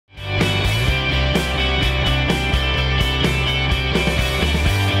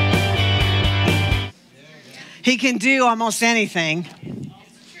He can do almost anything.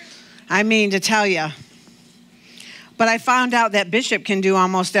 I mean to tell you. But I found out that Bishop can do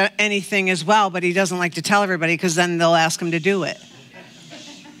almost anything as well, but he doesn't like to tell everybody because then they'll ask him to do it.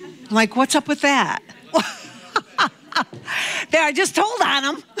 I'm like, what's up with that? There, I just told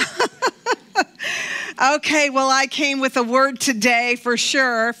on him. Okay, well, I came with a word today for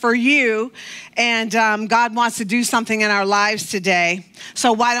sure for you, and God wants to do something in our lives today.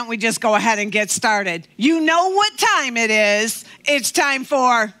 So why don't we just go ahead and get started? You know what time it is. It's time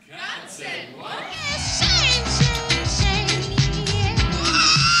for... God said what?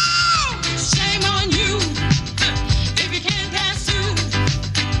 Shame on you if you can't pass through.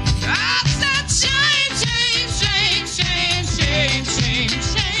 God said shame, shame, shame, shame, shame, shame,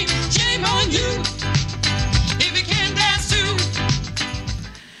 shame, shame on you.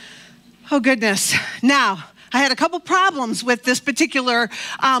 Oh, goodness. Now, I had a couple problems with this particular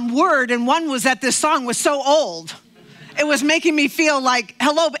word, and one was that this song was so old. It was making me feel like,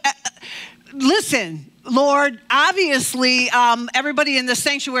 hello, listen, Lord, obviously everybody in the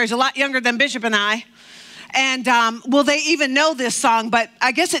sanctuary is a lot younger than Bishop and I, and will they even know this song? But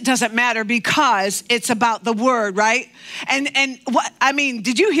I guess it doesn't matter because it's about the word, right? And what I mean,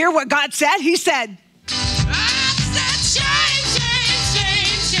 did you hear what God said? He said,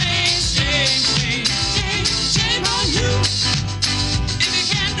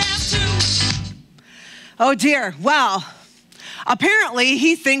 oh dear. Well, apparently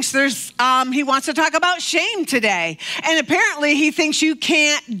he thinks he wants to talk about shame today. And apparently he thinks you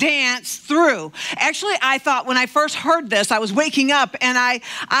can't dance through. Actually, I thought when I first heard this, I was waking up and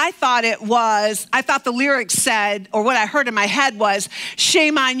I thought the lyrics said, or what I heard in my head was,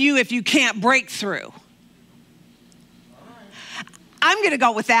 shame on you if you can't break through. I'm going to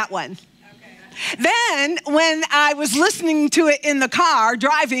go with that one. Then when I was listening to it in the car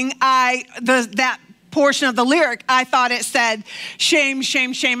driving, that portion of the lyric, I thought it said, shame,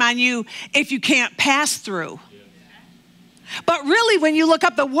 shame, shame on you if you can't pass through. But really, when you look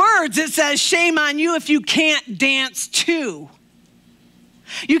up the words, it says, shame on you if you can't dance too.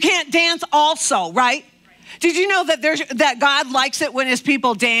 You can't dance also, right? Did you know that God likes it when his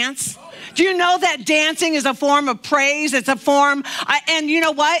people dance? Do you know that dancing is a form of praise? It's a form, and you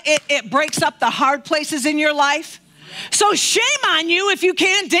know what? It breaks up the hard places in your life. So shame on you if you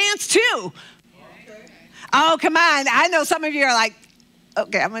can't dance too. Oh, come on. I know some of you are like,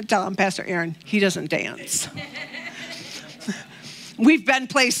 okay, I'm going to tell him, Pastor Aaron, he doesn't dance. We've been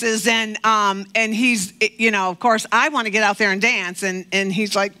places and he's, of course, I want to get out there and dance. And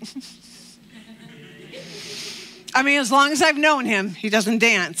he's like, I mean, as long as I've known him, he doesn't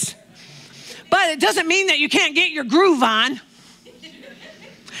dance. But it doesn't mean that you can't get your groove on.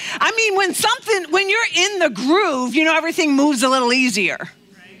 I mean, when you're in the groove, everything moves a little easier.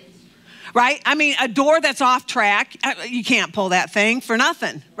 Right? I mean, a door that's off track, you can't pull that thing for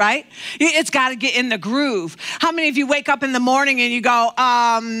nothing, right? It's got to get in the groove. How many of you wake up in the morning and you go,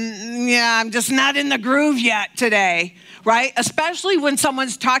 yeah, I'm just not in the groove yet today, right? Especially when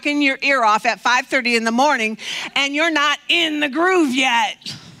someone's talking your ear off at 5:30 in the morning and you're not in the groove yet.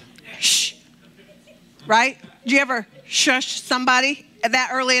 Shh. Right? Do you ever shush somebody that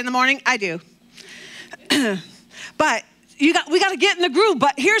early in the morning? I do. But we got to get in the groove.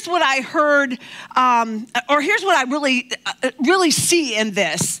 But here's what I heard, or here's what I really see in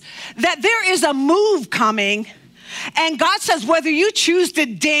this, that there is a move coming, and God says whether you choose to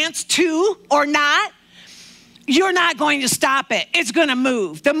dance to or not, you're not going to stop it. It's going to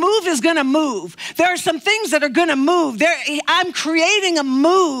move. The move is going to move. There are some things that are going to move. I'm creating a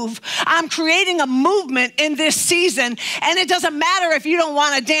move. I'm creating a movement in this season. And it doesn't matter if you don't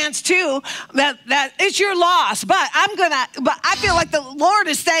want to dance too. That it's your loss. But I feel like the Lord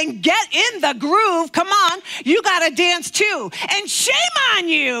is saying, get in the groove. Come on. You got to dance too. And shame on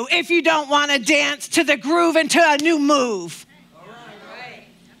you if you don't want to dance to the groove and to a new move. All right.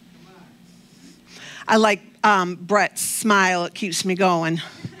 I like Brett's smile. It keeps me going.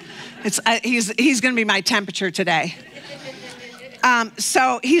 He's going to be my temperature today.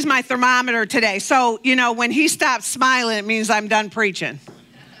 So he's my thermometer today. So, when he stops smiling, it means I'm done preaching.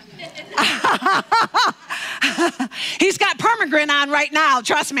 He's got permagrin on right now.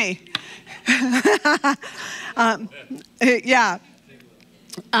 Trust me. Yeah.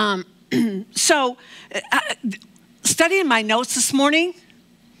 So studying my notes this morning,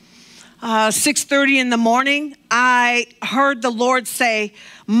 6:30 in the morning, I heard the Lord say,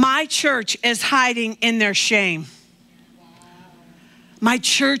 my church is hiding in their shame. My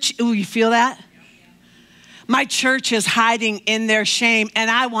church, ooh, you feel that? My church is hiding in their shame, and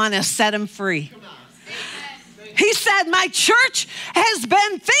I want to set them free. He said, my church has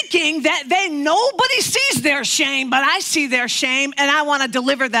been thinking that nobody sees their shame, but I see their shame, and I want to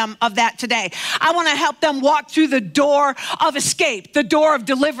deliver them of that today. I want to help them walk through the door of escape, the door of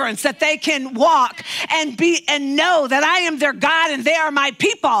deliverance, that they can walk and know that I am their God and they are my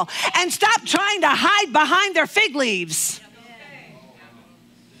people, and stop trying to hide behind their fig leaves.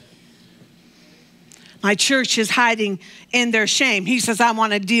 My church is hiding in their shame. He says, I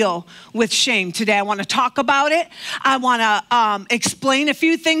want to deal with shame today. I want to talk about it. I want to explain a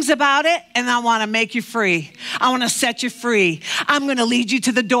few things about it, and I want to make you free. I want to set you free. I'm going to lead you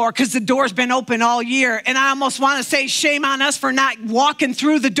to the door because the door's been open all year, and I almost want to say shame on us for not walking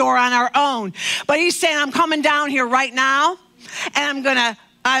through the door on our own. But he's saying, I'm coming down here right now, and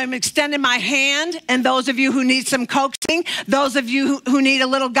I'm extending my hand, and those of you who need some coaxing, those of you who need a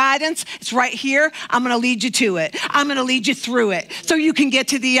little guidance, it's right here. I'm going to lead you to it. I'm going to lead you through it so you can get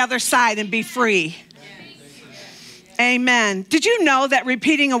to the other side and be free. Amen. Did you know that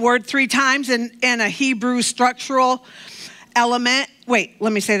repeating a word 3 times in a Hebrew structural element? Wait,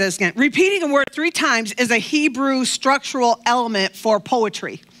 let me say this again. Repeating a word 3 times is a Hebrew structural element for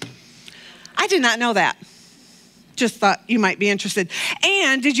poetry. I did not know that. Just thought you might be interested.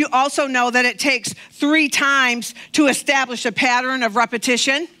 And did you also know that it takes 3 times to establish a pattern of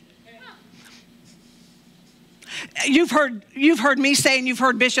repetition? You've heard me say, and you've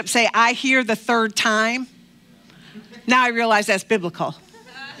heard Bishop say, I hear the 3rd time. Now I realize that's biblical.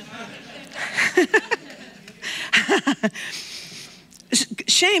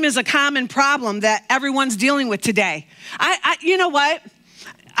 Shame is a common problem that everyone's dealing with today. You know what?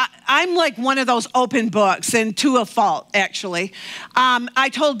 I'm like one of those open books, and to a fault, actually. I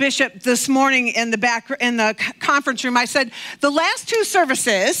told Bishop this morning in the conference room, I said, the last 2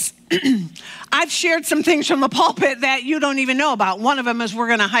 services, I've shared some things from the pulpit that you don't even know about. One of them is we're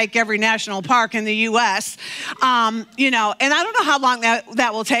going to hike every national park in the U.S., and I don't know how long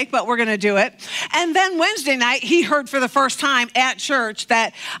that will take, but we're going to do it. And then Wednesday night, he heard for the first time at church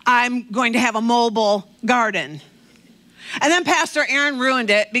that I'm going to have a mobile garden. And then Pastor Aaron ruined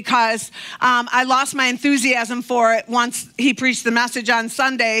it because I lost my enthusiasm for it once he preached the message on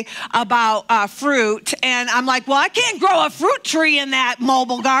Sunday about fruit. And I'm like, well, I can't grow a fruit tree in that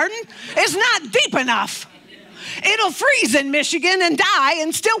mobile garden. It's not deep enough. It'll freeze in Michigan and die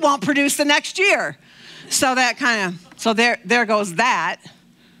and still won't produce the next year. So there goes that.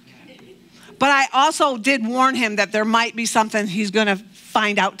 But I also did warn him that there might be something he's going to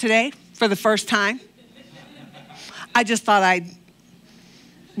find out today for the first time. I just thought I'd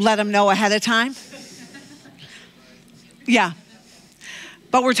let him know ahead of time. Yeah.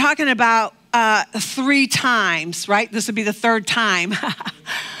 But we're talking about 3 times, right? This would be the 3rd time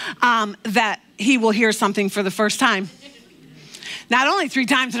that he will hear something for the first time. Not only 3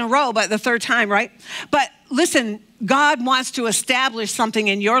 times in a row, but the 3rd time, right? But listen, God wants to establish something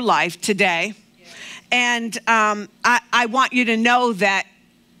in your life today. And I want you to know that,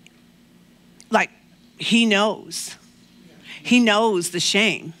 he knows. He knows the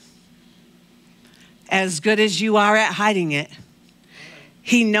shame. As good as you are at hiding it,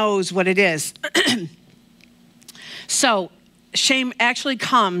 he knows what it is. So shame actually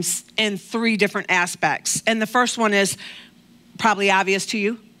comes in 3 different aspects. And the first one is probably obvious to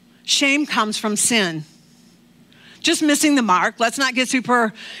you. Shame comes from sin. Just missing the mark. Let's not get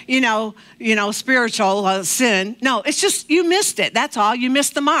super, spiritual sin. No, it's just you missed it. That's all. You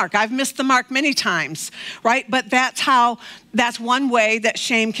missed the mark. I've missed the mark many times, right? But that's one way that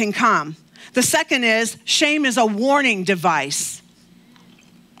shame can come. The second is shame is a warning device.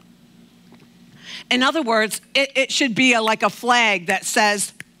 In other words, it should be like a flag that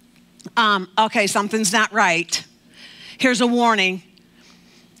says, okay, something's not right. Here's a warning.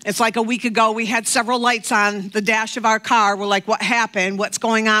 It's like a week ago, we had several lights on the dash of our car. We're like, what happened? What's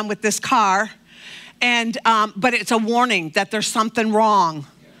going on with this car? And but it's a warning that there's something wrong.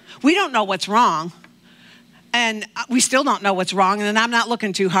 We don't know what's wrong. And we still don't know what's wrong. And I'm not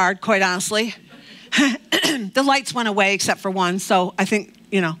looking too hard, quite honestly. The lights went away except for one. So I think,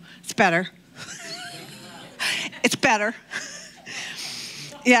 it's better. It's better.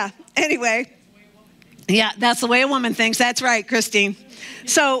 Yeah, anyway. Yeah, that's the way a woman thinks. That's right, Christine.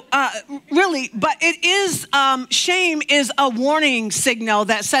 So really, but it is, shame is a warning signal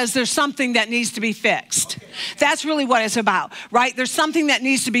that says there's something that needs to be fixed. That's really what it's about, right? There's something that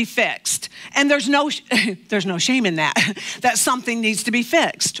needs to be fixed. And there's no shame in that, that something needs to be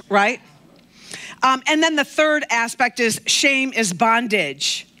fixed, right? And then the third aspect is shame is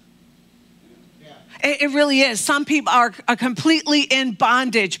bondage. It really is. Some people are completely in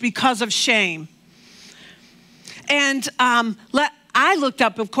bondage because of shame. And I looked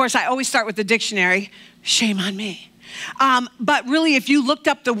up, of course, I always start with the dictionary, shame on me. But really, if you looked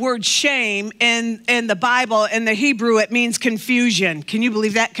up the word shame in the Bible, in the Hebrew, it means confusion. Can you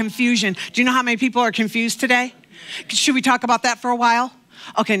believe that? Confusion. Do you know how many people are confused today? Should we talk about that for a while?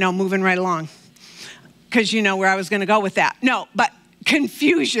 Okay, no, moving right along. Because you know where I was going to go with that. No, but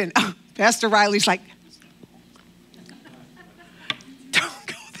confusion. Oh, Pastor Riley's like, don't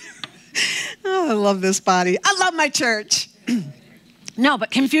go there. Oh, I love this body. I love my church. No,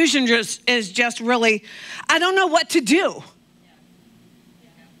 but confusion is just really, I don't know what to do.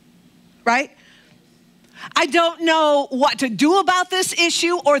 Right? I don't know what to do about this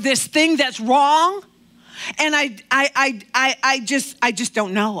issue or this thing that's wrong. And I just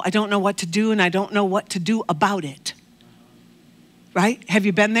don't know. I don't know what to do, and I don't know what to do about it. Right? Have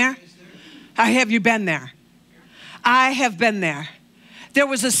you been there? Have you been there? I have been there. There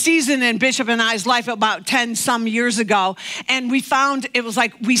was a season in Bishop and I's life about 10 some years ago, and we found it was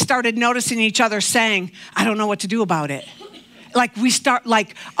like we started noticing each other saying, I don't know what to do about it. Like we start,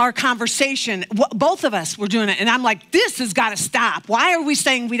 like our conversation, both of us were doing it, and I'm like, this has got to stop. Why are we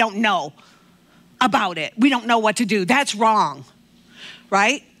saying we don't know about it? We don't know what to do. That's wrong,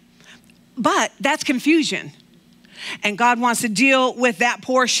 right? But that's confusion. And God wants to deal with that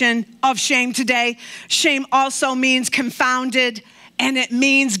portion of shame today. Shame also means confounded. And it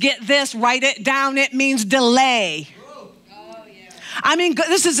means, get this, write it down, it means delay. I mean,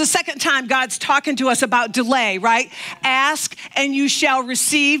 this is the second time God's talking to us about delay, right? Ask and you shall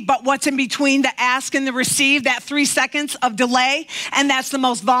receive, but what's in between the ask and the receive? That 3 seconds of delay, and that's the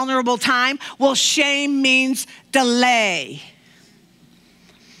most vulnerable time. Well, shame means delay.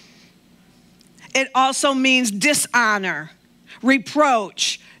 It also means dishonor,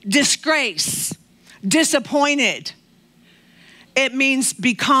 reproach, disgrace, disappointed. It means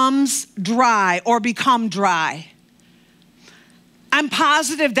becomes dry or become dry. I'm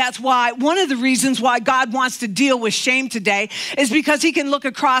positive that's why, one of the reasons why God wants to deal with shame today is because he can look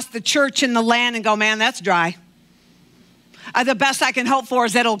across the church and the land and go, man, that's dry. The best I can hope for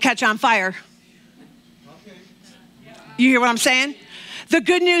is that it'll catch on fire. You hear what I'm saying? The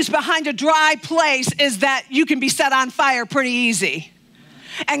good news behind a dry place is that you can be set on fire pretty easy.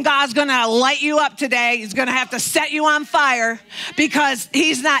 And God's going to light you up today. He's going to have to set you on fire because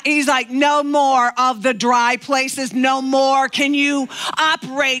he's like, no more of the dry places. No more can you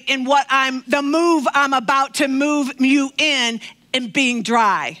operate in the move I'm about to move you in being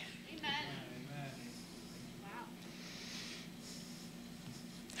dry.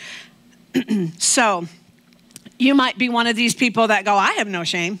 Amen. So you might be one of these people that go, I have no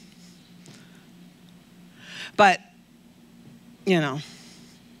shame. But, you know,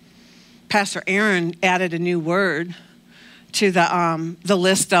 Pastor Aaron added a new word to the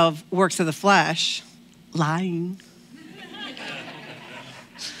list of works of the flesh, lying,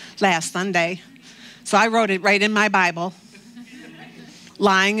 last Sunday. So I wrote it right in my Bible.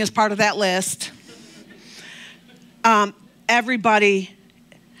 Lying is part of that list. Everybody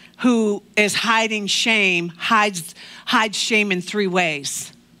who is hiding shame hides shame in 3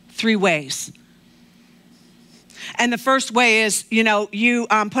 ways. 3 ways. And the first way is, you know, you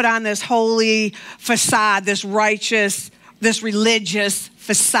put on this holy facade, this righteous, this religious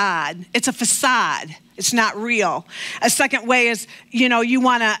facade. It's a facade. It's not real. A second way is, you know, you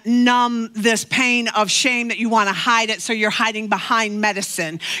want to numb this pain of shame that you want to hide it, so you're hiding behind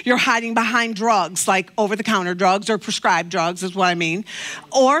medicine. You're hiding behind drugs, like over-the-counter drugs or prescribed drugs is what I mean.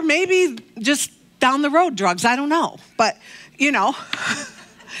 Or maybe just down the road drugs. I don't know. But, you know,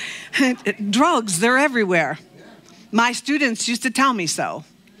 drugs, they're everywhere. My students used to tell me so.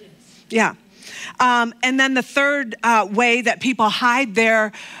 Yeah. And then the third way that people hide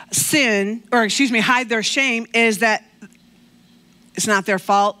their hide their shame is that it's not their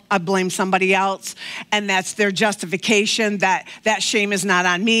fault. I blame somebody else. And that's their justification that shame is not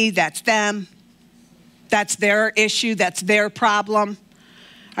on me, that's them. That's their issue, that's their problem.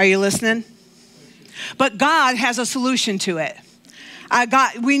 Are you listening? But God has a solution to it. You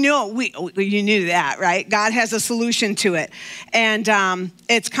knew that, right? God has a solution to it. And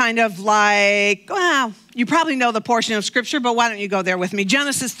it's kind of like, well, you probably know the portion of scripture, but why don't you go there with me?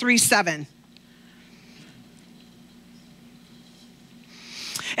 Genesis 3:7.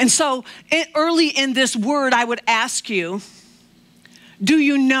 And so early in this word, I would ask you, do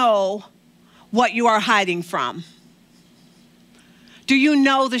you know what you are hiding from? Do you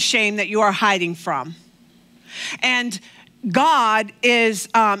know the shame that you are hiding from? And God is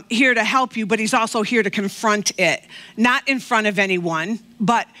here to help you, but he's also here to confront it. Not in front of anyone,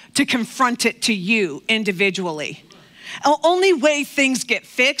 but to confront it to you individually. The only way things get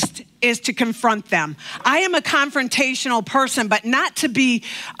fixed is to confront them. I am a confrontational person, but not to be,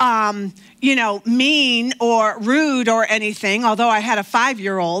 mean or rude or anything. Although I had a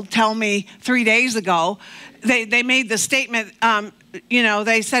 5-year-old tell me 3 days ago, they made the statement,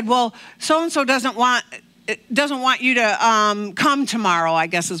 they said, well, so-and-so doesn't want you to come tomorrow, I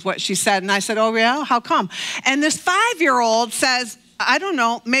guess is what she said. And I said, oh, yeah, how come? And this 5-year-old says, I don't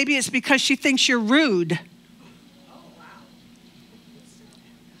know, maybe it's because she thinks you're rude.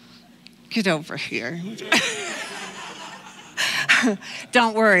 Get over here.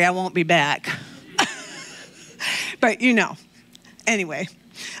 Don't worry, I won't be back. But anyway,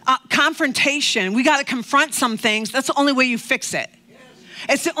 confrontation, we got to confront some things. That's the only way you fix it.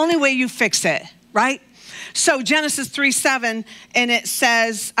 It's the only way you fix it, right? So Genesis 3:7, and it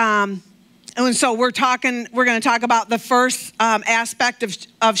says, and so we're going to talk about the first aspect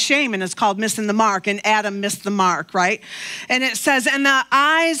of shame, and it's called missing the mark, and Adam missed the mark, right? And it says, and the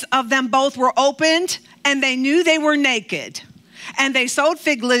eyes of them both were opened, and they knew they were naked. And they sewed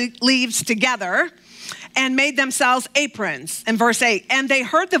fig leaves together and made themselves aprons. In verse 8, and they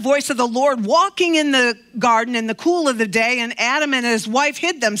heard the voice of the Lord walking in the garden in the cool of the day, and Adam and his wife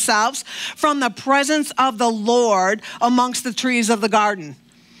hid themselves from the presence of the Lord amongst the trees of the garden.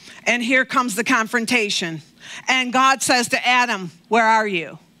 And here comes the confrontation. And God says to Adam, where are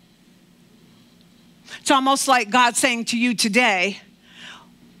you? It's almost like God saying to you today,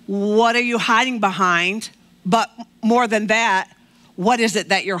 what are you hiding behind? But more than that, what is it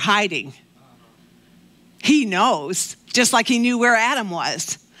that you're hiding? He knows, just like he knew where Adam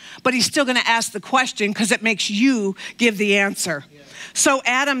was. But he's still going to ask the question because it makes you give the answer. Yeah. So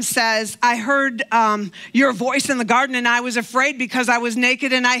Adam says, I heard your voice in the garden and I was afraid because I was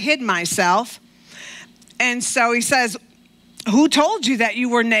naked and I hid myself. And so he says, who told you that you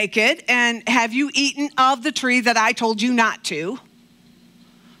were naked? And have you eaten of the tree that I told you not to?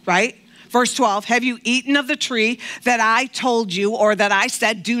 Right? Verse 12, have you eaten of the tree that I told you or that I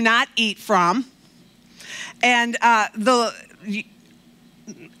said do not eat from? And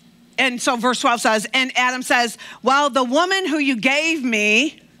so verse 12 says, and Adam says, well, the woman who you gave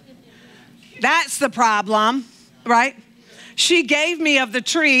me, that's the problem, right? She gave me of the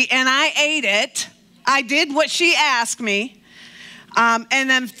tree and I ate it. I did what she asked me. And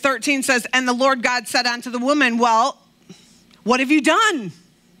then 13 says, and the Lord God said unto the woman, well, what have you done?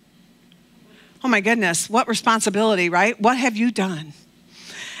 Oh my goodness, what responsibility, right? What have you done?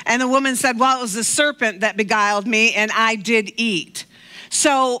 And the woman said, well, it was the serpent that beguiled me and I did eat.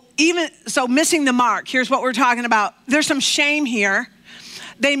 So missing the mark, here's what we're talking about. There's some shame here.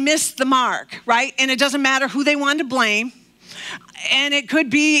 They missed the mark, right? And it doesn't matter who they wanted to blame. And it could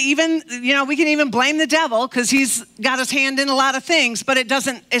be even, we can even blame the devil because he's got his hand in a lot of things, but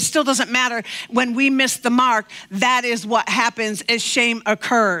it still doesn't matter. When we miss the mark, that is what happens as shame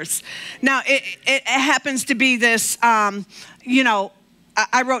occurs. Now, it happens to be this, I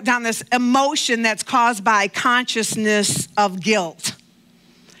wrote down this emotion that's caused by consciousness of guilt.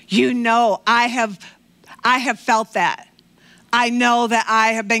 I have felt that. I know that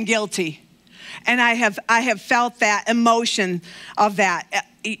I have been guilty. And I have felt that emotion of that.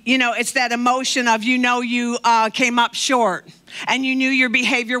 It's that emotion of, you came up short and you knew your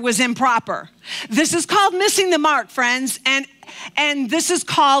behavior was improper. This is called missing the mark, friends. And this is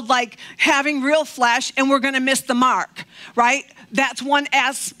called like having real flesh and we're going to miss the mark, right? That's one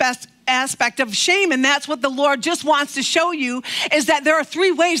aspect of shame. And that's what the Lord just wants to show you is that there are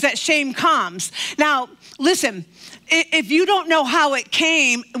 3 ways that shame comes. Now, listen. If you don't know how it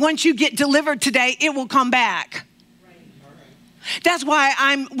came, once you get delivered today, it will come back. Right. That's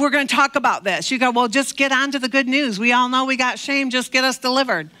why we're going to talk about this. You go, well, just get on to the good news. We all know we got shame. Just get us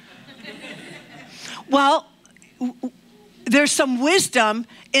delivered. Well, there's some wisdom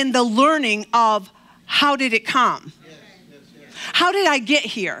in the learning of how did it come? Yes. How did I get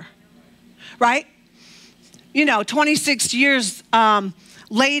here? Right? 26 years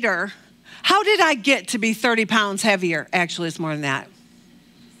later, how did I get to be 30 pounds heavier? Actually, it's more than that.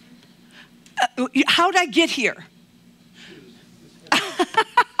 How did I get here?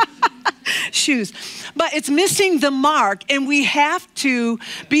 Shoes. But it's missing the mark, and we have to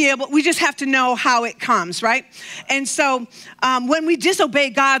we just have to know how it comes, right? And so when we disobey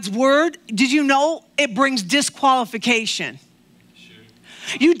God's word, did you know it brings disqualification? Sure.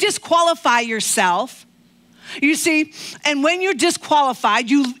 You disqualify yourself. You see, and when you're disqualified,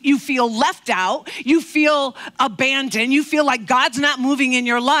 you feel left out, you feel abandoned, you feel like God's not moving in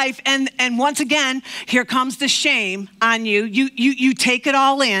your life. And once again, here comes the shame on you. You take it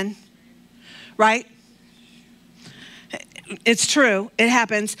all in, right? It's true. It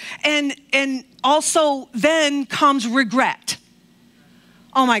happens. And also then comes regret.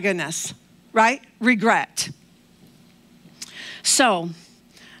 Oh my goodness, right? Regret. So,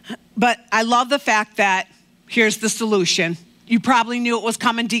 but I love the fact that here's the solution. You probably knew it was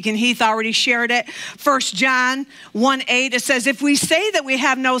coming. Deacon Heath already shared it. 1 John 1:8, it says, if we say that we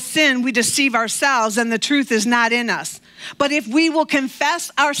have no sin, we deceive ourselves and the truth is not in us. But if we will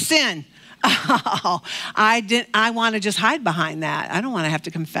confess our sin, I want to just hide behind that. I don't want to have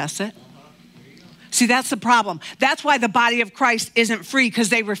to confess it. See, that's the problem. That's why the body of Christ isn't free, because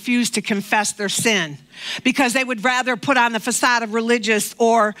they refuse to confess their sin. Because they would rather put on the facade of religious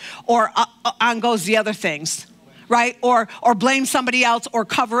or on goes the other things, right? Or blame somebody else or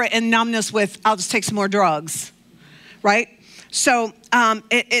cover it in numbness with, I'll just take some more drugs, right? So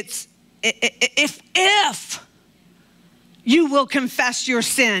if you will confess your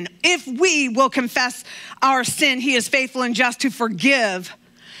sin, if we will confess our sin, he is faithful and just to forgive.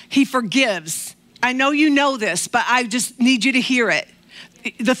 He forgives. I know you know this, but I just need you to hear it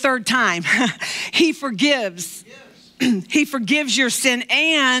the third time. He forgives. Yes. He forgives your sin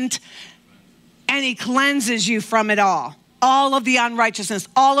and he cleanses you from it all. All of the unrighteousness,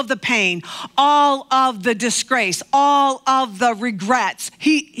 all of the pain, all of the disgrace, all of the regrets.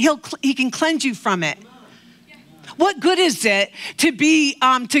 He can cleanse you from it. What good is it to be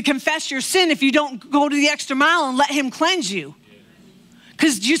to confess your sin if you don't go to the extra mile and let him cleanse you?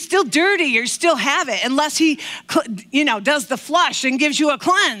 Because you're still dirty, you still have it, unless he, does the flush and gives you a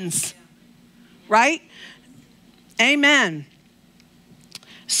cleanse, right? Amen.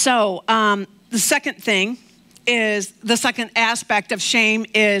 So the second thing is, the second aspect of shame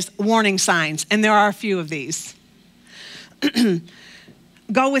is warning signs, and there are a few of these.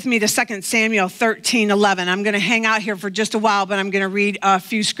 Go with me to 2 Samuel 13:11. I'm going to hang out here for just a while, but I'm going to read a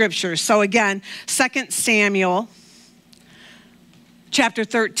few scriptures. So again, 2 Samuel chapter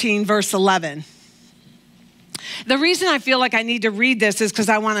 13, verse 11. The reason I feel like I need to read this is because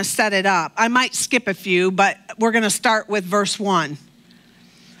I want to set it up. I might skip a few, but we're going to start with verse 1.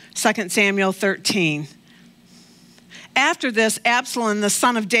 2 Samuel 13. After this, Absalom, the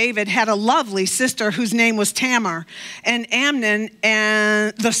son of David, had a lovely sister whose name was Tamar, and Amnon,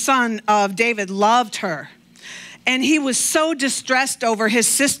 and the son of David, loved her. And he was so distressed over his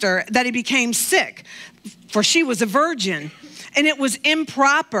sister that he became sick, for she was a virgin, and it was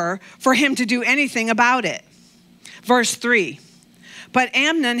improper for him to do anything about it. Verse 3. But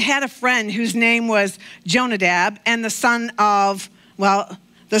Amnon had a friend whose name was Jonadab, and the son of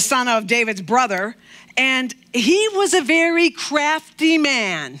David's brother, and he was a very crafty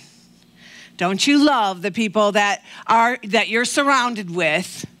man. Don't you love the people that you're surrounded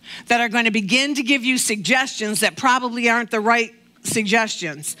with that are going to begin to give you suggestions that probably aren't the right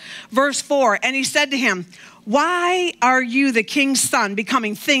suggestions? Verse 4, and he said to him, why are you, the king's son,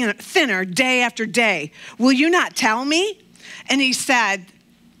 becoming thinner day after day? Will you not tell me? And he said,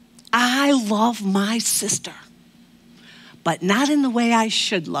 I love my sister, but not in the way I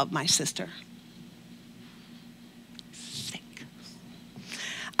should love my sister.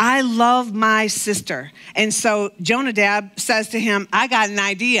 I love my sister. And so Jonadab says to him, I got an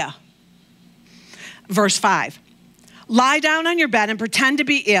idea. Verse 5. Lie down on your bed and pretend to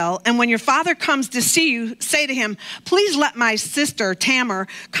be ill. And when your father comes to see you, say to him, please let my sister Tamar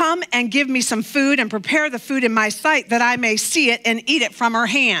come and give me some food and prepare the food in my sight that I may see it and eat it from her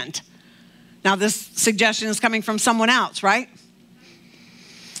hand. Now this suggestion is coming from someone else, right?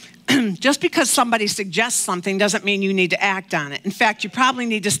 Just because somebody suggests something doesn't mean you need to act on it. In fact, you probably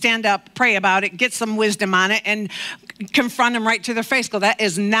need to stand up, pray about it, get some wisdom on it, and confront them right to their face. Go, that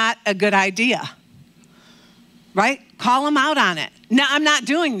is not a good idea. Right? Call them out on it. No, I'm not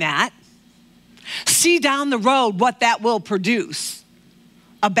doing that. See down the road what that will produce.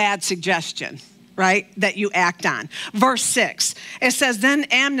 A bad suggestion, right? That you act on. Verse 6, it says, then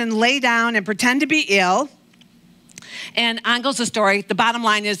Amnon lay down and pretended to be ill. And on goes the story. The bottom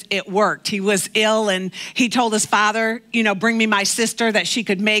line is it worked. He was ill and he told his father, bring me my sister that she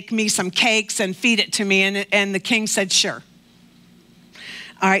could make me some cakes and feed it to me. And the king said, sure.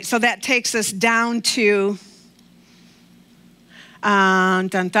 All right, so that takes us down to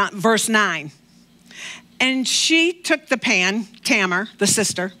verse 9. And she took the pan, Tamar, the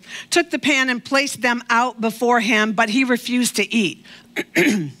sister, took the pan and placed them out before him, but he refused to eat.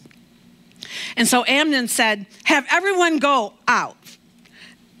 And so Amnon said, have everyone go out.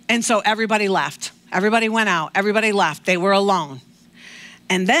 And so everybody left. Everybody went out. Everybody left. They were alone.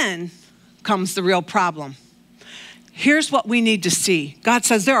 And then comes the real problem. here's what we need to see. God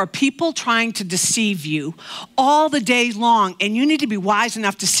says there are people trying to deceive you all the day long, and you need to be wise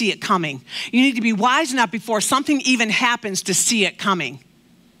enough to see it coming. You need to be wise enough before something even happens to see it coming.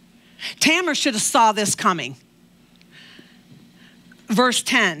 Tamar should have saw this coming. Verse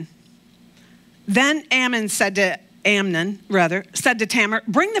 10, then Amnon said to Tamar,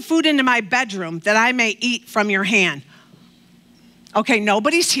 bring the food into my bedroom that I may eat from your hand. Okay,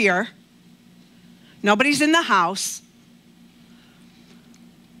 nobody's here. Nobody's in the house.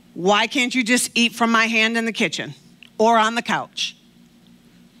 Why can't you just eat from my hand in the kitchen or on the couch?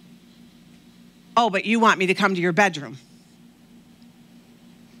 Oh, but you want me to come to your bedroom.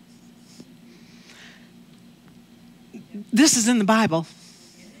 This is in the Bible.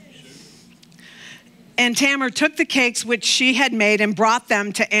 And Tamar took the cakes which she had made and brought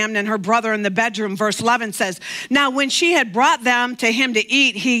them to Amnon, her brother, in the bedroom. Verse 11 says, now when she had brought them to him to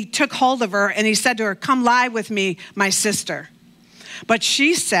eat, he took hold of her and he said to her, come lie with me, my sister. But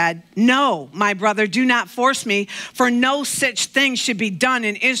she said, no, my brother, do not force me, for no such thing should be done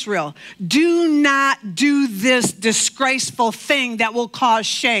in Israel. Do not do this disgraceful thing that will cause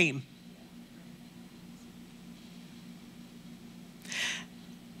shame.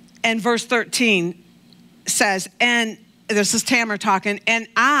 And verse 13 says, and this is Tamar talking, and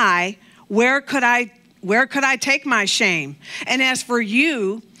where could I take my shame? And as for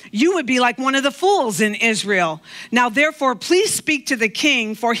you, you would be like one of the fools in Israel. Now, therefore, please speak to the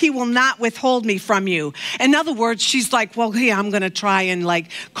king, for he will not withhold me from you. In other words, she's like, well, hey, I'm going to try and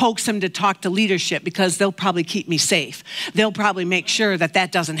coax him to talk to leadership because they'll probably keep me safe. They'll probably make sure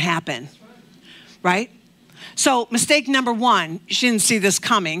that doesn't happen, right? So mistake number one, she didn't see this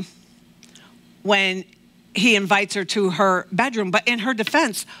coming when he invites her to her bedroom. But in her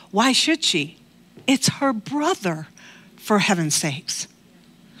defense, why should she? It's her brother, for heaven's sakes.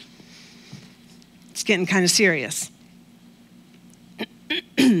 It's getting kind of serious.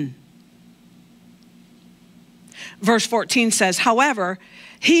 Verse 14 says, however,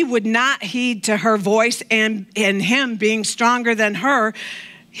 he would not heed to her voice, and him being stronger than her,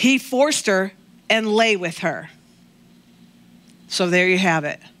 he forced her and lay with her. So there you have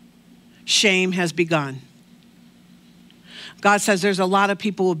it. Shame has begun. God says there's a lot of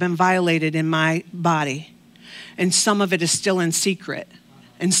people who have been violated in my body, and some of it is still in secret,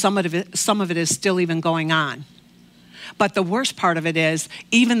 and some of it is still even going on. But the worst part of it is,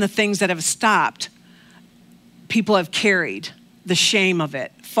 even the things that have stopped, people have carried the shame of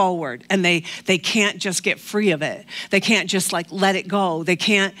it forward, and they can't just get free of it. They can't just let it go. They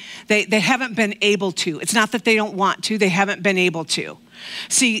haven't been able to. It's not that they don't want to, they haven't been able to.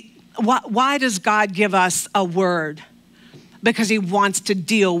 See, why does God give us a word? Because he wants to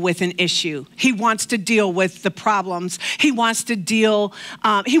deal with an issue. He wants to deal with the problems. He wants to deal,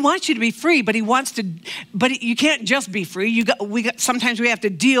 he wants you to be free, but you can't just be free. Sometimes we have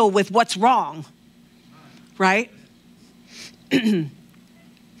to deal with what's wrong, right?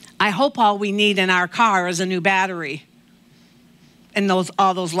 I hope all we need in our car is a new battery, and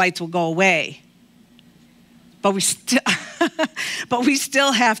all those lights will go away. But we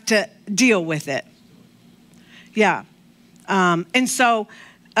still have to deal with it. Yeah. And so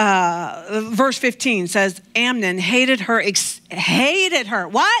verse 15 says, Amnon hated her.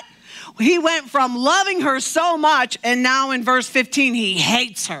 What? He went from loving her so much, and now in verse 15, he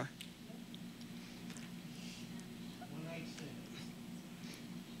hates her.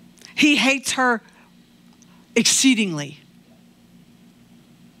 He hates her exceedingly.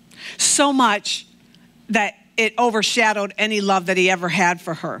 So much that it overshadowed any love that he ever had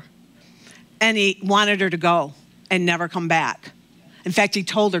for her. And he wanted her to go and never come back. In fact, he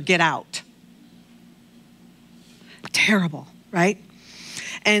told her, get out. Terrible, right?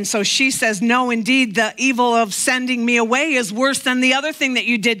 And so she says, no, indeed, the evil of sending me away is worse than the other thing that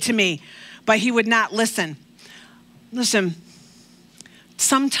you did to me. But he would not listen. Listen,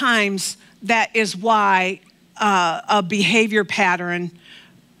 sometimes that is why a behavior pattern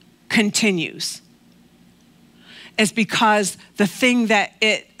continues. It's because the thing that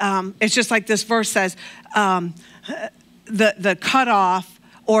it's just like this verse says, the cutoff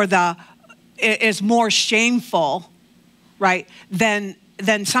or is more shameful, right, than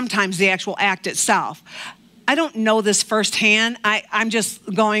sometimes the actual act itself. I don't know this firsthand. I'm just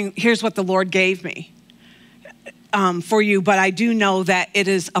going, here's what the Lord gave me for you, but I do know that it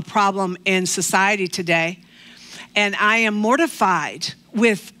is a problem in society today. And I am mortified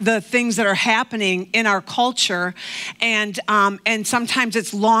with the things that are happening in our culture. And sometimes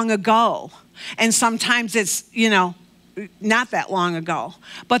it's long ago. And sometimes it's, not that long ago.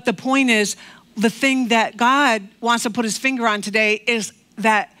 But the point is, the thing that God wants to put his finger on today is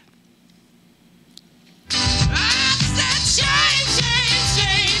that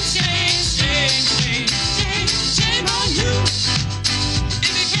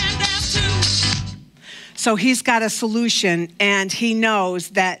So he's got a solution, and he knows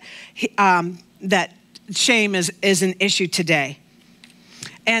that that shame is an issue today.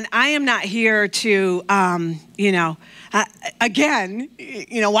 And I am not here to, again,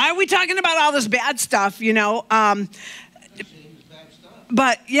 why are we talking about all this bad stuff,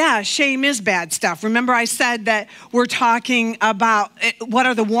 But yeah, shame is bad stuff. Remember I said that we're talking about what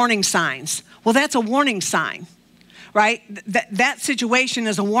are the warning signs? Well, that's a warning sign, right? That situation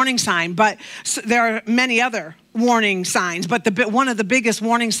is a warning sign, but there are many other warning signs. But one of the biggest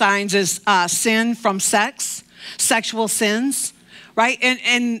warning signs is sin from sex, sexual sins, right?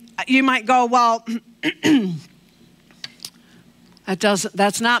 And you might go, well,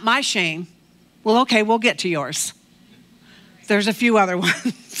 that's not my shame. Well, okay, we'll get to yours. There's a few other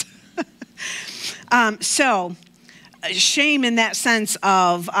ones. So shame in that sense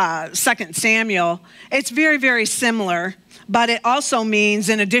of 2 Samuel, it's very, very similar, but it also means,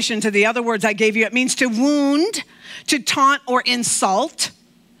 in addition to the other words I gave you, it means to wound, to taunt or insult,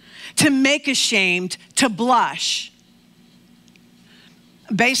 to make ashamed, to blush.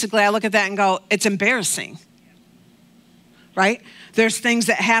 Basically, I look at that and go, it's embarrassing, right? There's things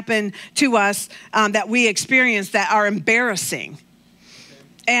that happen to us that we experience that are embarrassing.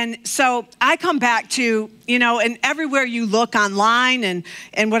 And so I come back to, and everywhere you look online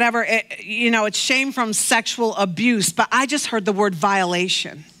and whatever, it's shame from sexual abuse, but I just heard the word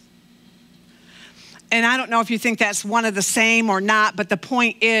violation. And I don't know if you think that's one of the same or not, but the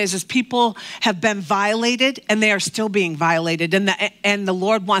point is people have been violated and they are still being violated. And the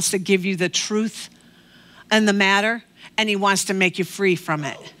Lord wants to give you the truth in the matter, and he wants to make you free from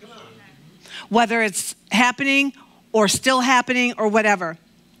it. Whether it's happening or still happening or whatever.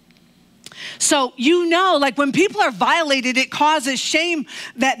 So like when people are violated, it causes shame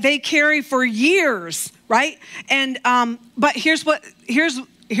that they carry for years, right? And but here's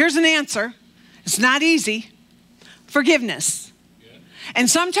an answer. It's not easy. Forgiveness. Yeah. And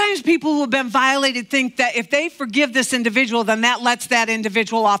sometimes people who have been violated think that if they forgive this individual, then that lets that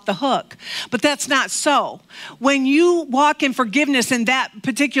individual off the hook. But that's not so. When you walk in forgiveness in that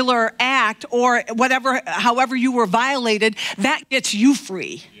particular act or however you were violated, that gets you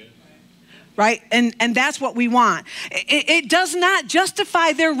free. Yeah. Right? And that's what we want. It does not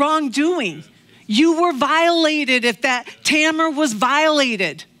justify their wrongdoing. You were violated if that Tamar was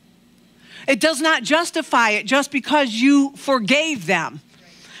violated. It does not justify it just because you forgave them,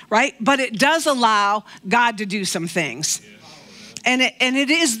 right? But it does allow God to do some things. And it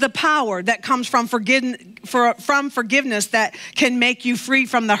is the power that comes from forgiveness that can make you free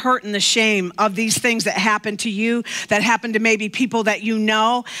from the hurt and the shame of these things that happen to you, that happen to maybe people that you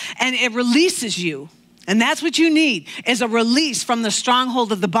know, and it releases you. And that's what you need, is a release from the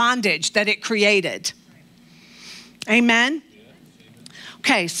stronghold of the bondage that it created. Amen?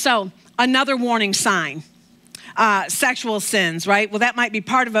 Okay, so another warning sign, sexual sins, right? Well, that might be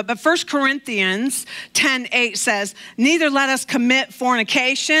part of it. But 1 Corinthians 10:8 says, neither let us commit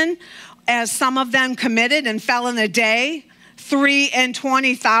fornication, as some of them committed and fell in a day. 3 and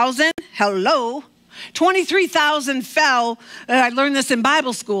 20,000. Hello. 23,000 fell. I learned this in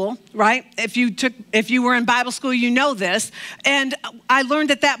Bible school, right? If you were in Bible school, you know this. And I learned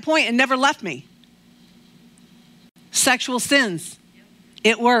at that point, it never left me. Sexual sins.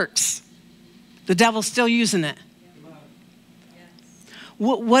 It works. The devil's still using it.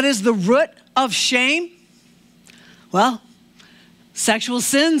 What is the root of shame? Well, sexual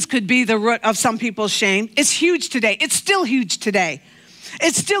sins could be the root of some people's shame. It's huge today. It's still huge today.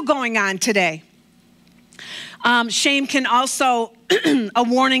 It's still going on today. Shame can also, a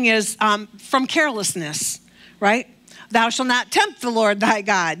warning is from carelessness, right? Thou shalt not tempt the Lord thy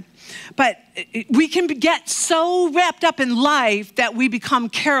God. But we can get so wrapped up in life that we become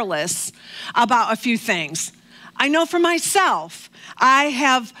careless about a few things. I know for myself,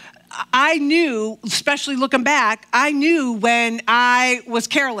 I knew, especially looking back, I knew when I was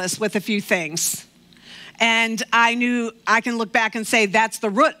careless with a few things. And I knew I can look back and say that's the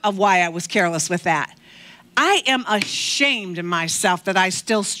root of why I was careless with that. I am ashamed of myself that I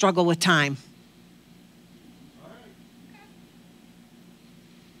still struggle with time.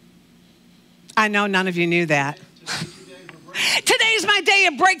 I know none of you knew that. Today's my day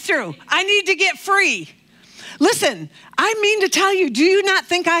of breakthrough. I need to get free. Listen, I mean to tell you, do you not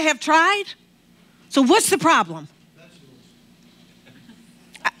think I have tried? So what's the problem?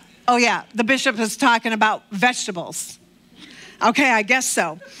 Oh yeah, the bishop is talking about vegetables. Okay, I guess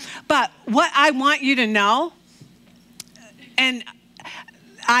so. But what I want you to know, and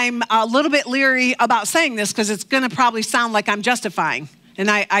I'm a little bit leery about saying this because it's going to probably sound like I'm justifying. And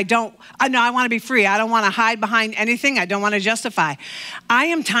I want to be free. I don't want to hide behind anything. I don't want to justify. I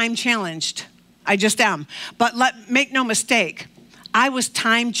am time challenged. I just am. But make no mistake, I was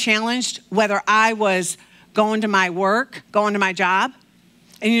time challenged whether I was going to my work, going to my job.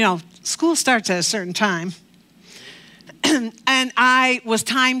 And school starts at a certain time. And I was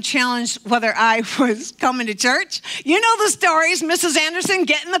time challenged whether I was coming to church. You know the stories, Mrs. Anderson,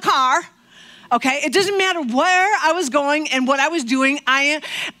 get in the car. Okay, it doesn't matter where I was going and what I was doing.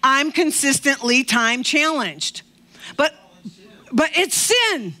 I'm consistently time challenged. But it's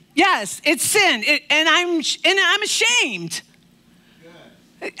sin. Yes, it's sin. And I'm ashamed.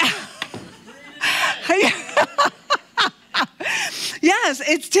 Yes,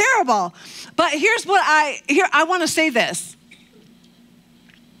 it's terrible. But here's what I want to say this.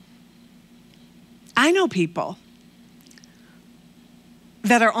 I know people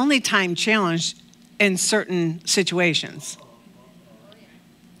that are only time challenged in certain situations.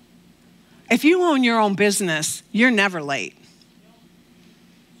 If you own your own business, you're never late.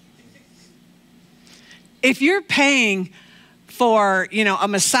 If you're paying for, a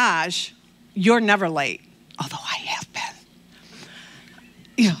massage, you're never late. Although I have been.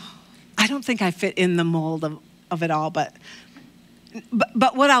 I don't think I fit in the mold of it all, but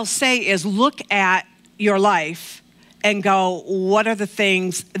what I'll say is look at your life and go, what are the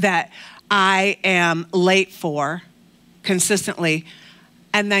things that I am late for consistently,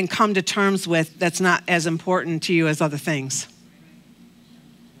 and then come to terms with that's not as important to you as other things.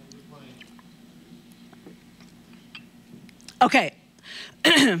 Okay.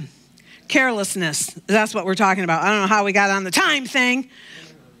 Carelessness. That's what we're talking about. I don't know how we got on the time thing.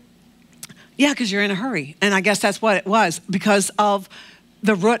 Yeah, because you're in a hurry. And I guess that's what it was. Because of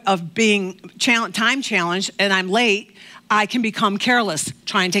the root of being time challenged and I'm late, I can become careless.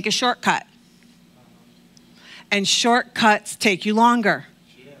 Try and take a shortcut. And shortcuts take you longer,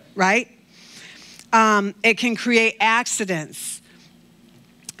 right? It can create accidents.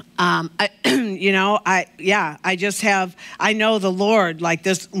 I know the Lord like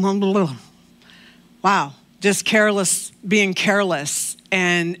this, wow, just being careless.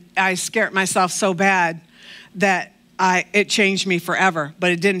 And I scared myself so bad that it changed me forever,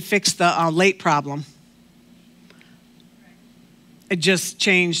 but it didn't fix the late problem. It just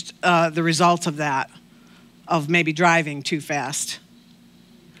changed the results of that, of maybe driving too fast.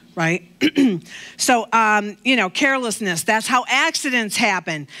 Right? So, carelessness, that's how accidents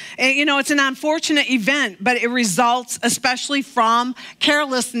happen. It's an unfortunate event, but it results especially from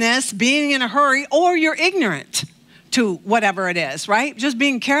carelessness, being in a hurry, or you're ignorant to whatever it is, right? Just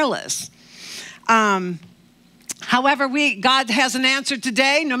being careless. However, God has an answer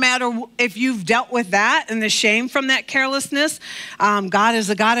today, no matter if you've dealt with that and the shame from that carelessness. God is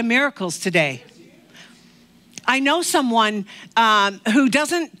a God of miracles today. I know someone who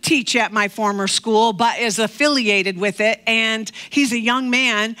doesn't teach at my former school, but is affiliated with it, and he's a young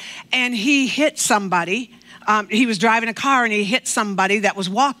man, and he hit somebody. He was driving a car, and he hit somebody that was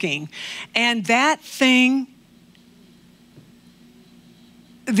walking. And that thing,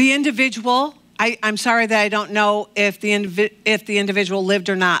 the individual, I'm sorry that I don't know if the individual lived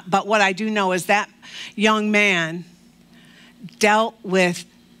or not, but what I do know is that young man dealt with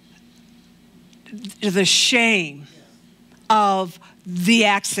the shame of the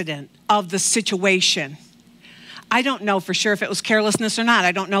accident, of the situation. I don't know for sure if it was carelessness or not.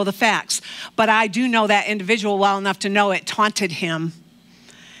 I don't know the facts. But I do know that individual well enough to know it taunted him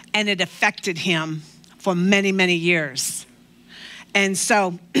and it affected him for many, many years. And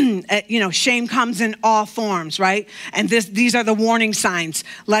so, shame comes in all forms, right? And these are the warning signs.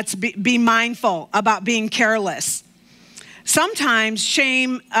 Let's be mindful about being careless. Sometimes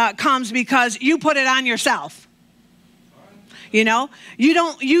shame comes because you put it on yourself.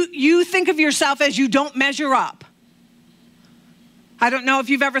 You think of yourself as you don't measure up. I don't know if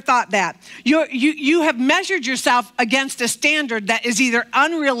you've ever thought that. You have measured yourself against a standard that is either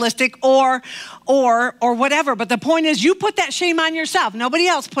unrealistic or whatever. But the point is, you put that shame on yourself. Nobody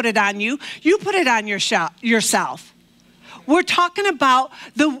else put it on you. You put it on yourself. We're talking about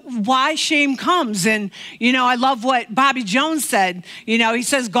why shame comes. And, I love what Bobby Jones said. He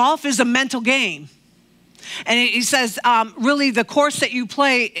says golf is a mental game. And he says, really, the course that you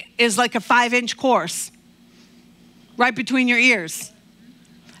play is like a 5-inch course right between your ears.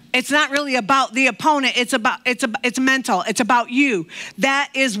 It's not really about the opponent. It's mental. It's about you. That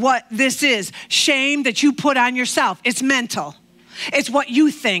is what this is. Shame that you put on yourself. It's mental. It's what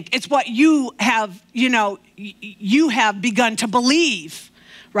you think. It's what you have, you have begun to believe,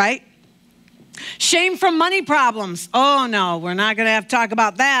 right? Shame from money problems. Oh, no, we're not going to have to talk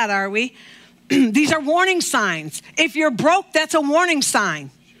about that, are we? These are warning signs. If you're broke, that's a warning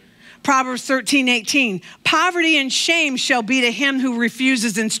sign. Proverbs 13:18. Poverty and shame shall be to him who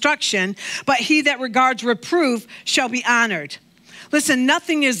refuses instruction, but he that regards reproof shall be honored. Listen,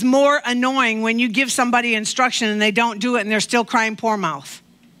 nothing is more annoying when you give somebody instruction and they don't do it and they're still crying poor mouth.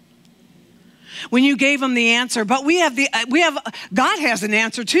 When you gave them the answer, but God has an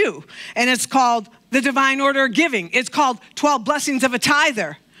answer too, and it's called the divine order of giving. It's called 12 blessings of a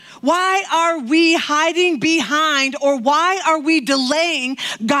tither. Why are we hiding behind, or why are we delaying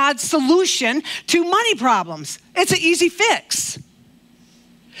God's solution to money problems? It's an easy fix.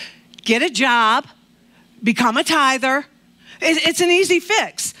 Get a job, become a tither. It's an easy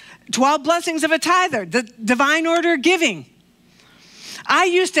fix. 12 blessings of a tither, the divine order of giving. I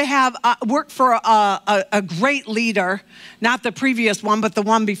used to have work for a great leader, not the previous one, but the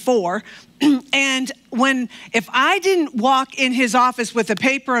one before. And if I didn't walk in his office with a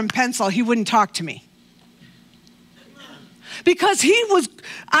paper and pencil, he wouldn't talk to me. Because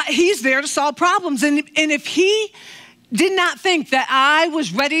he's there to solve problems. And if he did not think that I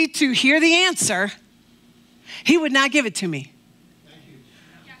was ready to hear the answer, he would not give it to me.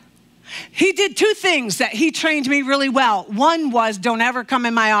 He did two things that he trained me really well. One was, don't ever come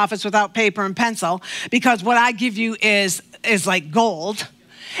in my office without paper and pencil, because what I give you is like gold.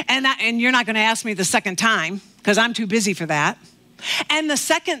 And you're not going to ask me the second time, because I'm too busy for that. And the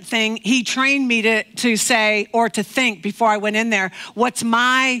second thing, he trained me to say, or to think before I went in there, what's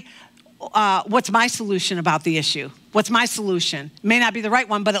my solution about the issue? What's my solution? May not be the right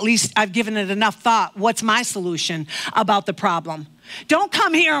one, but at least I've given it enough thought. What's my solution about the problem? Don't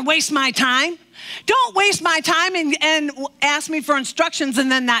come here and waste my time. Don't waste my time and ask me for instructions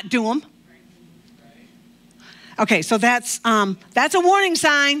and then not do them. Okay, so that's a warning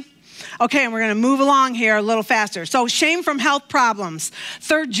sign. Okay, and we're going to move along here a little faster. So shame from health problems.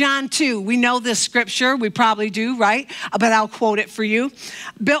 3 John 2, we know this scripture. We probably do, right? But I'll quote it for you.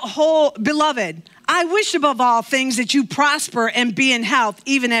 Beloved, I wish above all things that you prosper and be in health,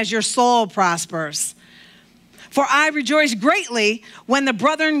 even as your soul prospers. For I rejoice greatly when the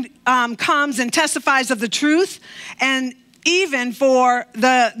brethren comes and testifies of the truth, and even for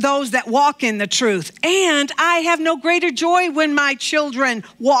those that walk in the truth. And I have no greater joy when my children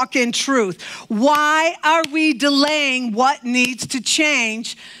walk in truth. Why are we delaying what needs to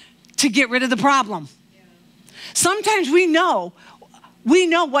change to get rid of the problem? Sometimes we know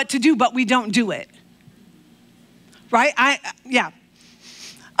what to do, but we don't do it. Right?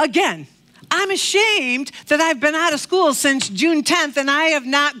 Again, I'm ashamed that I've been out of school since June 10th and I have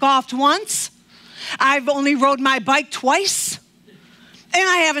not golfed once. I've only rode my bike twice, and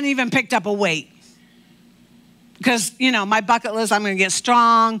I haven't even picked up a weight. Because, my bucket list, I'm going to get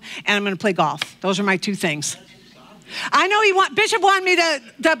strong, and I'm going to play golf. Those are my two things. I know Bishop wanted me to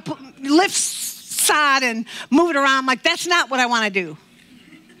lift sod and move it around. I'm like, that's not what I want to do.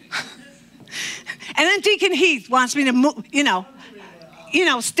 And then Deacon Heath wants me to move,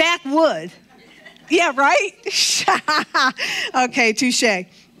 stack wood. Yeah, right? Okay, touche.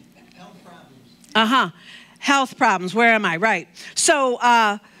 Health problems. Where am I? Right. So,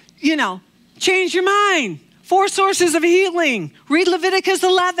 change your mind. 4 sources of healing. Read Leviticus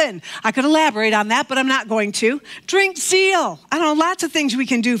 11. I could elaborate on that, but I'm not going to. Drink seal. I don't know, lots of things we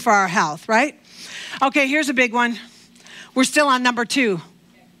can do for our health, right? Okay, here's a big one. We're still on number 2.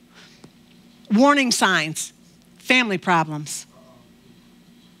 Warning signs. Family problems.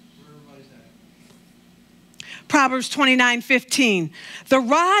 Proverbs 29:15. The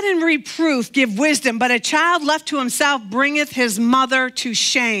rod and reproof give wisdom, but a child left to himself bringeth his mother to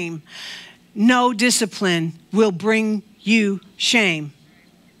shame. No discipline will bring you shame.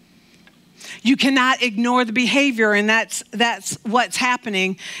 You cannot ignore the behavior, and that's what's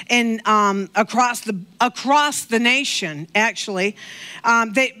happening in across the nation. Actually,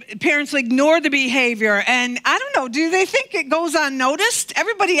 parents ignore the behavior, and I don't know. Do they think it goes unnoticed?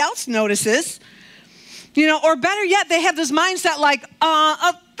 Everybody else notices. Or better yet, they have this mindset like,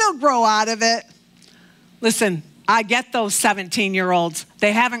 they'll grow out of it. Listen, I get those 17-year-olds.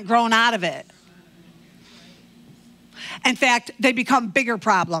 They haven't grown out of it. In fact, they become bigger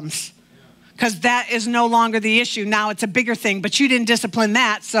problems because that is no longer the issue. Now it's a bigger thing, but you didn't discipline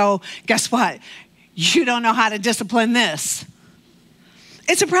that, so guess what? You don't know how to discipline this.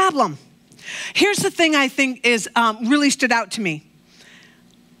 It's a problem. Here's the thing I think is really stood out to me.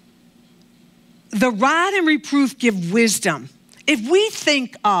 The rod and reproof give wisdom. If we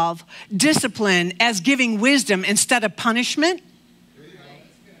think of discipline as giving wisdom instead of punishment,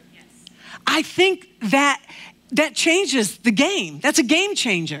 I think that changes the game. That's a game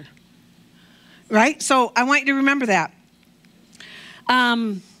changer, right? So I want you to remember that.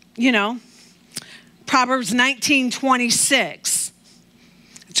 Proverbs 19:26.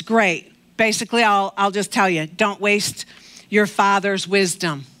 It's It's great. Basically, I'll just tell you, don't waste your father's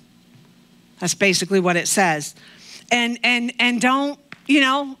wisdom. That's basically what it says. And don't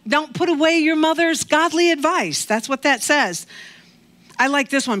put away your mother's godly advice. That's what that says. I like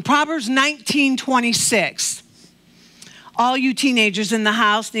this one. Proverbs 19:26. All you teenagers in the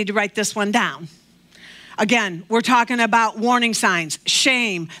house need to write this one down. Again, we're talking about warning signs,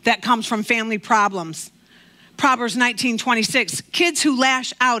 shame that comes from family problems. Proverbs 19:26. Kids who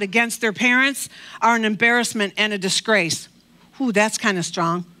lash out against their parents are an embarrassment and a disgrace. Ooh, that's kind of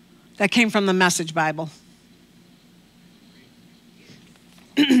strong. That came from the Message Bible.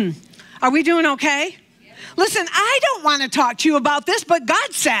 Are we doing okay? Listen, I don't want to talk to you about this, but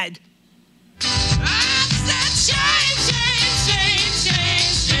God said. I said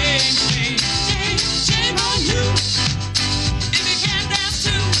shame on you. If you can't dance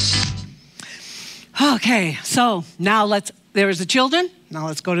too. Okay, so now there's the children. Now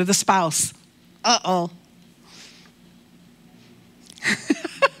let's go to the spouse. Uh-oh.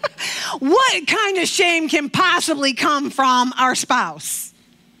 What kind of shame can possibly come from our spouse?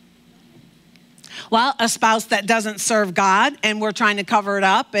 Well, a spouse that doesn't serve God, and we're trying to cover it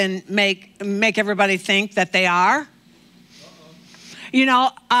up and make everybody think that they are.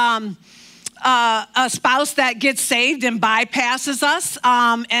 A spouse that gets saved and bypasses us,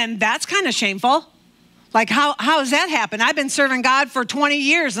 and that's kind of shameful. Like, how does that happen? I've been serving God for 20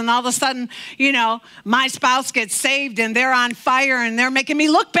 years, and all of a sudden, my spouse gets saved, and they're on fire, and they're making me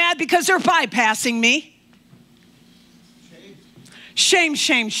look bad because they're bypassing me. Shame,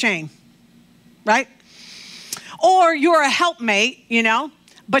 shame, shame. Right? Or you're a helpmate,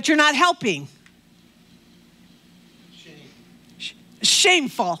 but you're not helping.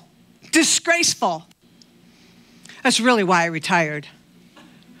 Shameful. Disgraceful. That's really why I retired.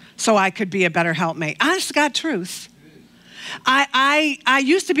 So I could be a better helpmate. Honest to God truth. I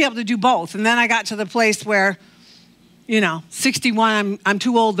used to be able to do both. And then I got to the place where, 61, I'm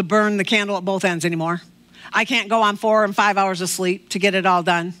too old to burn the candle at both ends anymore. I can't go on 4 and 5 hours of sleep to get it all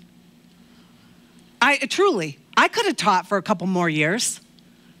done. I could have taught for a couple more years.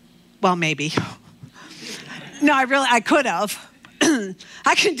 Well, maybe. No, I could have.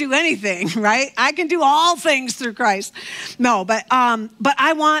 I can do anything, right? I can do all things through Christ. No, but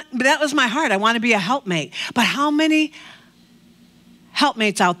that was my heart. I want to be a helpmate. But how many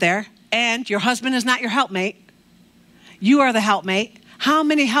helpmates out there, and your husband is not your helpmate, you are the helpmate. How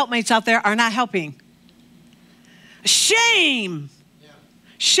many helpmates out there are not helping? Shame. Yeah.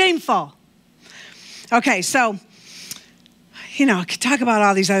 Shameful. Okay, so, I could talk about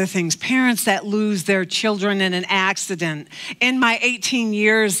all these other things. Parents that lose their children in an accident. In my 18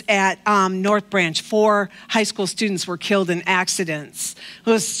 years at North Branch, 4 high school students were killed in accidents. It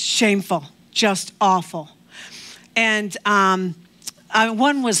was shameful, just awful. And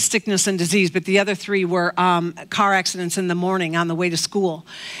one was sickness and disease, but the other 3 were car accidents in the morning on the way to school.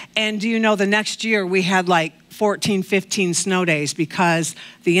 And do you know, the next year we had like 14, 15 snow days because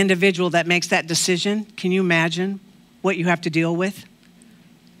the individual that makes that decision, can you imagine what you have to deal with?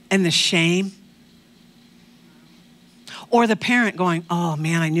 And the shame. Or the parent going, oh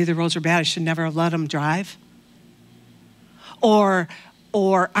man, I knew the roads were bad. I should never have let them drive. Or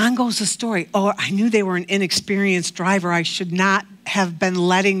on goes the story. Or I knew they were an inexperienced driver. I should not have been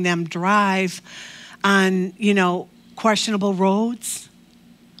letting them drive on, questionable roads.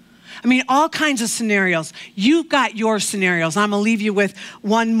 I mean, all kinds of scenarios. You've got your scenarios. I'm going to leave you with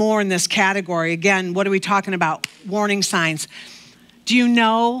one more in this category. Again, what are we talking about? Warning signs. Do you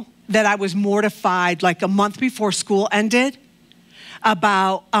know that I was mortified like a month before school ended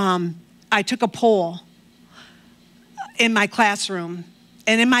about, I took a poll in my classroom.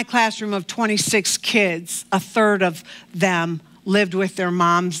 And in my classroom of 26 kids, a third of them lived with their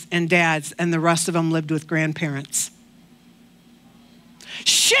moms and dads, and the rest of them lived with grandparents.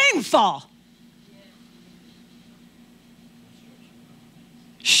 Shameful.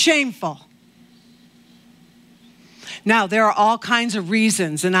 Shameful. Now, there are all kinds of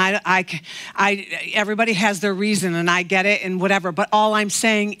reasons, and everybody has their reason, and I get it and whatever, but all I'm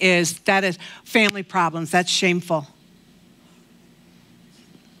saying is that is family problems. That's shameful.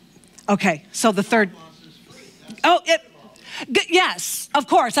 Okay, so the third. Yes, of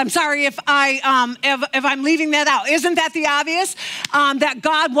course. I'm sorry if I'm leaving that out. Isn't that the obvious? That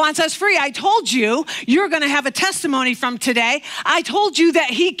God wants us free. I told you you're going to have a testimony from today. I told you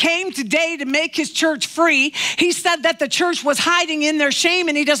that he came today to make his church free. He said that the church was hiding in their shame,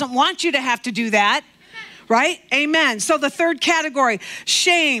 and he doesn't want you to have to do that. Right? Amen. So the third category,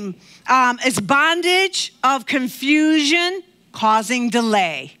 shame, is bondage of confusion causing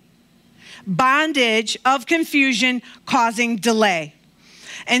delay. Bondage of confusion causing delay.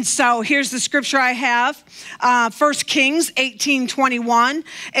 And so here's the scripture I have, 1 Kings 18:21.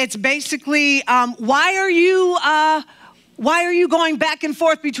 It's basically, why are you going back and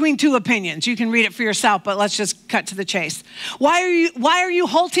forth between two opinions? You can read it for yourself, but let's just cut to the chase. Why are you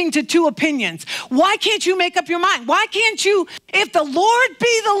halting to two opinions? Why can't you make up your mind? Why can't you, if the Lord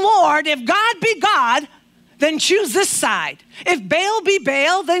be the Lord, if God be God, then choose this side. If Baal be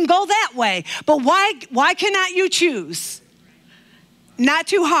Baal, then go that way. But why cannot you choose? Not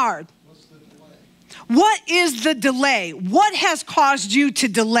too hard. What's the delay? What is the delay? What has caused you to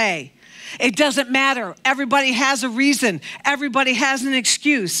delay? It doesn't matter. Everybody has a reason. Everybody has an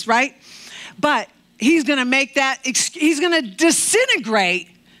excuse, right? But he's going to make that, he's going to disintegrate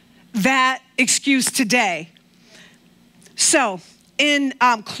that excuse today. So in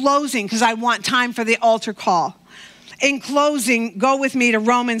closing, because I want time for the altar call. In closing, go with me to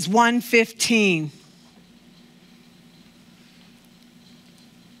Romans 1:15.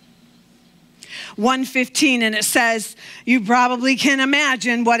 1:15, and it says, you probably can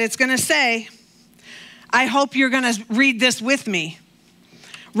imagine what it's going to say. I hope you're going to read this with me.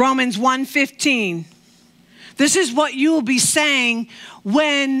 Romans 1:15. This is what you will be saying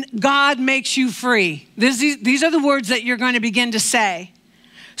when God makes you free. These are the words that you're going to begin to say.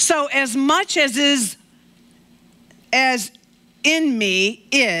 So as much as in me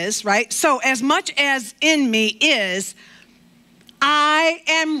is, right? So as much as in me is, I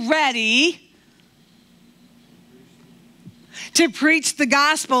am ready to preach the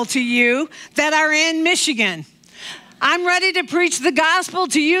gospel to you that are in Michigan. I'm ready to preach the gospel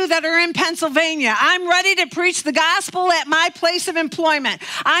to you that are in Pennsylvania. I'm ready to preach the gospel at my place of employment.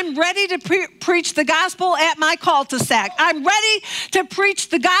 I'm ready to preach the gospel at my cul-de-sac. I'm ready to preach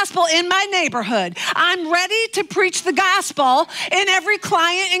the gospel in my neighborhood. I'm ready to preach the gospel in every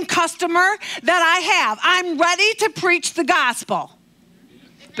client and customer that I have. I'm ready to preach the gospel.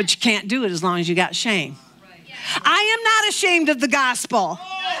 But you can't do it as long as you got shame. I am not ashamed of the gospel.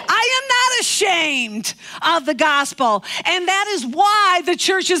 I am not ashamed of the gospel. And that is why the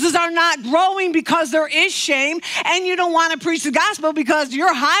churches are not growing, because there is shame and you don't want to preach the gospel because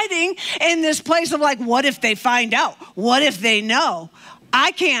you're hiding in this place of like, what if they find out? What if they know?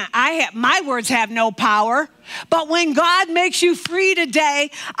 I can't. My words have no power. But when God makes you free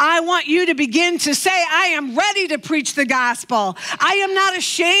today, I want you to begin to say, I am ready to preach the gospel. I am not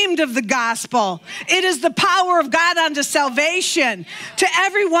ashamed of the gospel. It is the power of God unto salvation to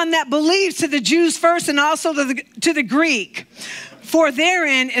everyone that believes, to the Jews first and also to the Greek. For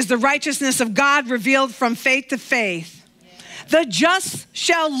therein is the righteousness of God revealed from faith to faith. The just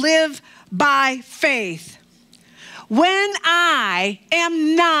shall live by faith. When I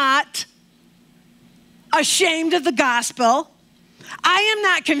am not ashamed of the gospel, I am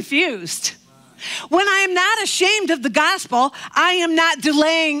not confused. When I am not ashamed of the gospel, I am not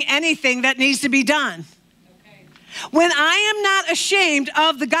delaying anything that needs to be done. When I am not ashamed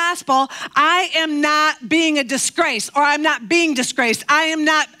of the gospel, I am not being a disgrace, or I'm not being disgraced. I am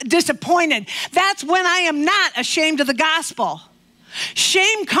not disappointed. That's when I am not ashamed of the gospel.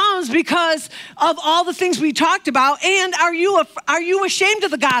 Shame comes because of all the things we talked about. And are you ashamed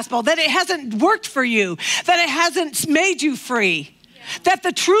of the gospel, that it hasn't worked for you, that it hasn't made you free, that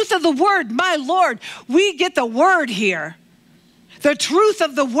the truth of the word, my Lord, we get the word here. The truth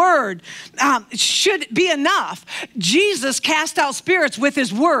of the word should be enough. Jesus cast out spirits with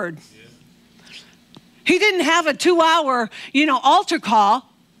his word. He didn't have a 2-hour, altar call.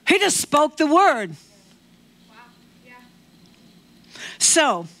 He just spoke the word.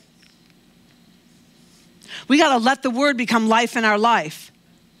 So, we got to let the word become life in our life.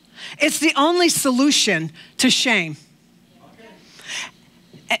 It's the only solution to shame.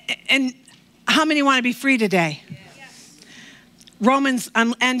 And how many want to be free today?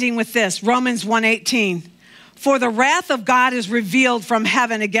 I'm ending with this. Romans 1:18. For the wrath of God is revealed from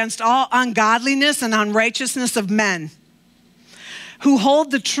heaven against all ungodliness and unrighteousness of men who hold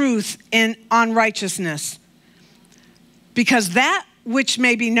the truth in unrighteousness. Because that which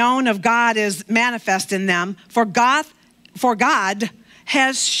may be known of God is manifest in them, for God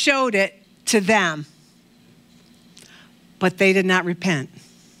has showed it to them. But they did not repent.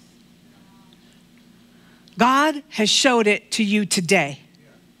 God has showed it to you today.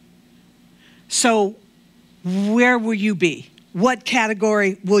 So where will you be? What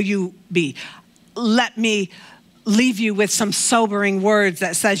category will you be? Let me leave you with some sobering words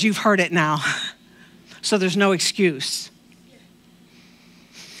that says you've heard it now. So there's no excuse.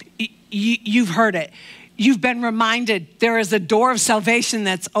 You've heard it. You've been reminded there is a door of salvation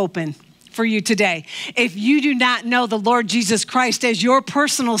that's open for you today. If you do not know the Lord Jesus Christ as your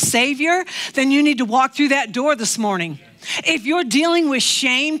personal Savior, then you need to walk through that door this morning. If you're dealing with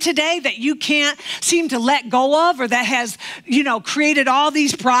shame today that you can't seem to let go of, or that has, created all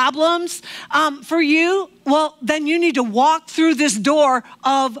these problems for you, well, then you need to walk through this door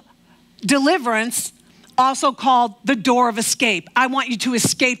of deliverance, also called the door of escape. I want you to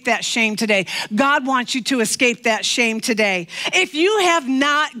escape that shame today. God wants you to escape that shame today. If you have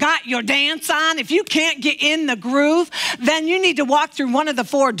not got your dance on, if you can't get in the groove, then you need to walk through one of the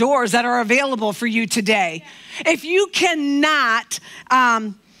 4 doors that are available for you today. If you cannot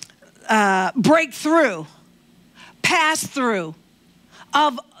break through, pass through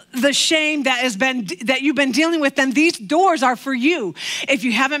of the shame that you've been dealing with, then these doors are for you. If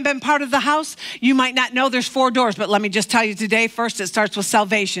you haven't been part of the house, you might not know there's 4 doors, but let me just tell you today, first it starts with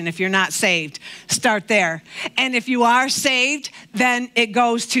salvation. If you're not saved, start there. And if you are saved, then it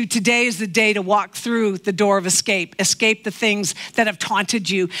goes to today is the day to walk through the door of escape. Escape the things that have taunted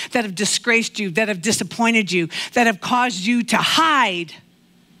you, that have disgraced you, that have disappointed you, that have caused you to hide,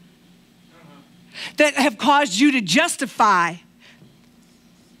 that have caused you to justify.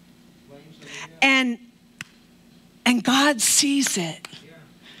 And God sees it,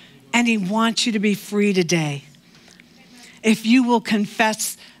 and he wants you to be free today. If you will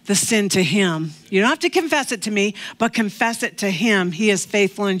confess the sin to him, you don't have to confess it to me, but confess it to him. He is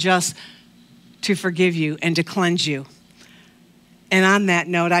faithful and just to forgive you and to cleanse you. And on that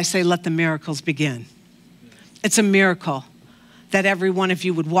note, I say, let the miracles begin. It's a miracle that every one of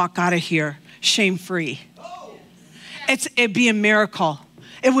you would walk out of here shame-free. It'd be a miracle.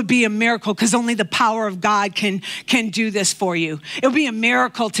 It would be a miracle because only the power of God can do this for you. It would be a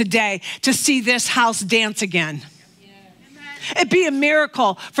miracle today to see this house dance again. Yeah. It'd be a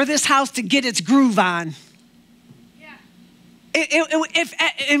miracle for this house to get its groove on. Yeah.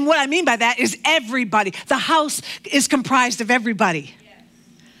 And what I mean by that is everybody. The house is comprised of everybody. Yes.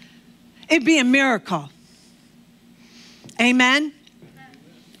 It'd be a miracle. Amen? Amen.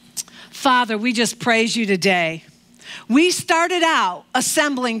 Father, we just praise you today. We started out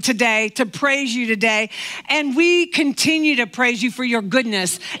assembling today to praise you today, and we continue to praise you for your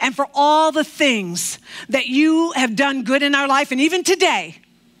goodness and for all the things that you have done good in our life. And even today,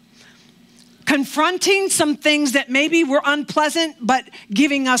 confronting some things that maybe were unpleasant, but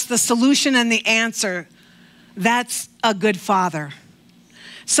giving us the solution and the answer. That's a good Father.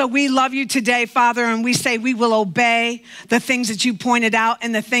 So we love you today, Father, and we say we will obey the things that you pointed out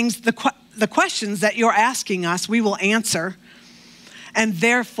and the questions that you're asking us, we will answer. And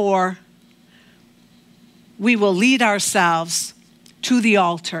therefore, we will lead ourselves to the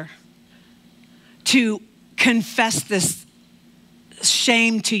altar to confess this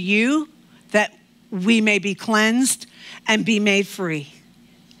shame to you, that we may be cleansed and be made free.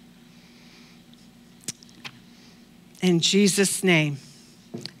 In Jesus' name,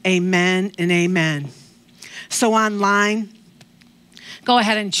 amen and amen. So online, go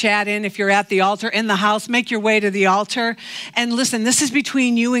ahead and chat in if you're at the altar. In the house, make your way to the altar. And listen, this is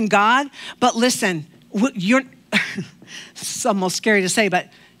between you and God, but listen, it's almost scary to say, but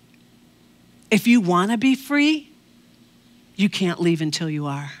if you want to be free, you can't leave until you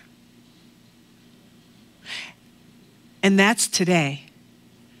are. And that's today.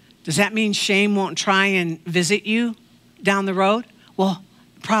 Does that mean shame won't try and visit you down the road? Well,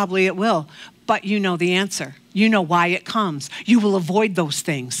 probably it will, but you know the answer. You know why it comes. You will avoid those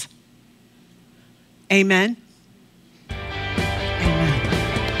things. Amen.